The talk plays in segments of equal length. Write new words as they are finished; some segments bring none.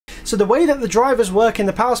So the way that the drivers work in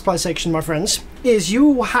the power supply section, my friends, is you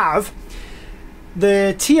will have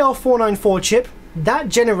the TL494 chip that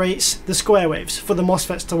generates the square waves for the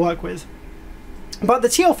MOSFETs to work with. But the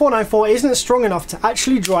TL494 isn't strong enough to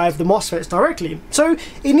actually drive the MOSFETs directly, so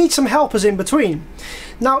it needs some helpers in between.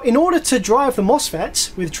 Now, in order to drive the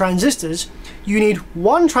MOSFETs with transistors, you need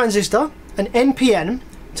one transistor, an NPN,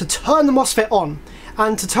 to turn the MOSFET on.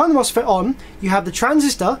 And to turn the MOSFET on, you have the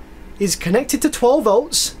transistor is connected to 12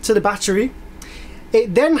 volts to the battery.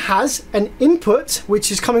 It then has an input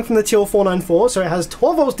which is coming from the TL494, so it has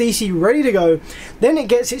 12 volts DC ready to go. Then it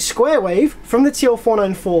gets its square wave from the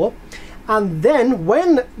TL494, and then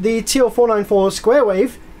when the TL494 square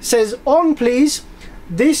wave says on please,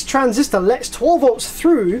 this transistor lets 12 volts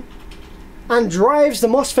through and drives the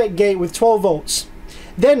MOSFET gate with 12 volts.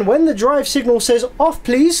 Then when the drive signal says off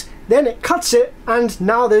please, then it cuts it, and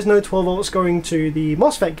now there's no 12 volts going to the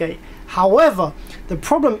MOSFET gate. However, the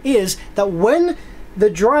problem is that when the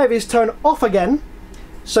drive is turned off again,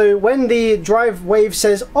 so when the drive wave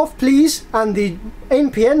says off please and the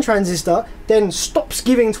NPN transistor then stops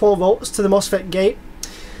giving 12 volts to the MOSFET gate,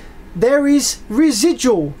 there is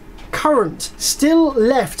residual current still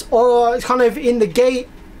left, or kind of in the gate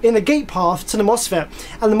path to the MOSFET,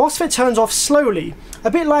 and the MOSFET turns off slowly.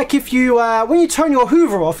 A bit like if you, when you turn your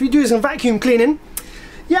Hoover off, you do some vacuum cleaning.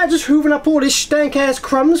 Yeah, just hoovering up all this stank ass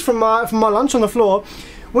crumbs from my lunch on the floor.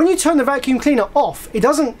 When you turn the vacuum cleaner off, it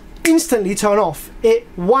doesn't instantly turn off. It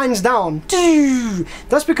winds down.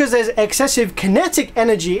 That's because there's excessive kinetic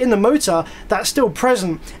energy in the motor that's still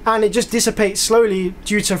present, and it just dissipates slowly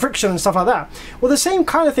due to friction and stuff like that. Well, the same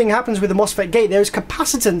kind of thing happens with the MOSFET gate. There is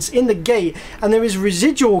capacitance in the gate, and there is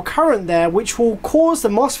residual current there which will cause the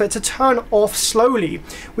MOSFET to turn off slowly,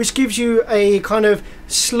 which gives you a kind of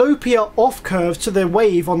slopier off curve to the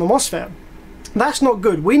wave on the MOSFET. That's not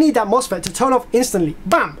good. We need that MOSFET to turn off instantly.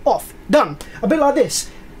 Bam! Off. Done. A bit like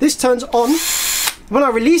this. This turns on. When I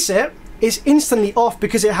release it, it's instantly off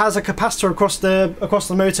because it has a capacitor across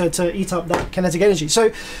the motor to eat up that kinetic energy.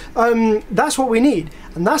 So that's what we need,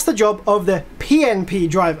 and that's the job of the PNP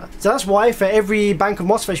driver. So that's why for every bank of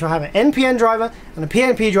MOSFETs you'll have an NPN driver and a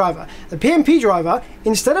PNP driver. The PNP driver,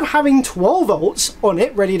 instead of having 12 volts on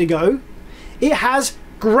it ready to go, it has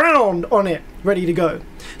ground on it ready to go.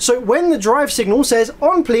 So when the drive signal says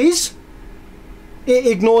on please, it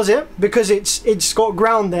ignores it because it's got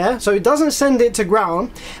ground there, so it doesn't send it to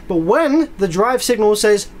ground. But when the drive signal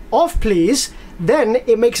says off please, then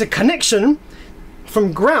it makes a connection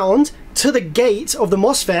from ground to the gate of the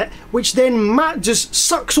MOSFET, which then just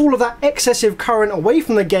sucks all of that excessive current away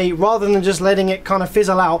from the gate rather than just letting it kind of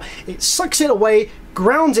fizzle out. It sucks it away,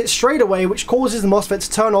 grounds it straight away, which causes the MOSFET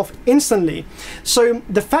to turn off instantly. So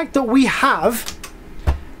the fact that we have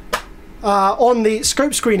on the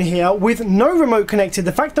scope screen here with no remote connected,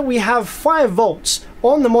 the fact that we have 5 volts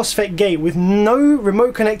on the MOSFET gate with no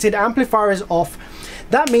remote connected amplifier is off,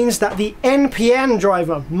 that means that the NPN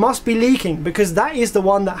driver must be leaking, because that is the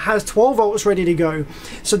one that has 12 volts ready to go.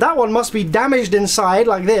 So that one must be damaged inside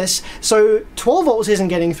like this, so 12 volts isn't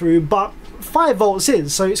getting through, but 5 volts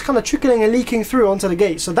is, so it's kind of trickling and leaking through onto the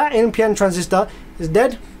gate. So that NPN transistor is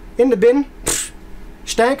dead, in the bin,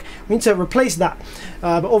 stank. We need to replace that,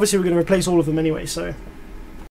 but obviously we're going to replace all of them anyway, so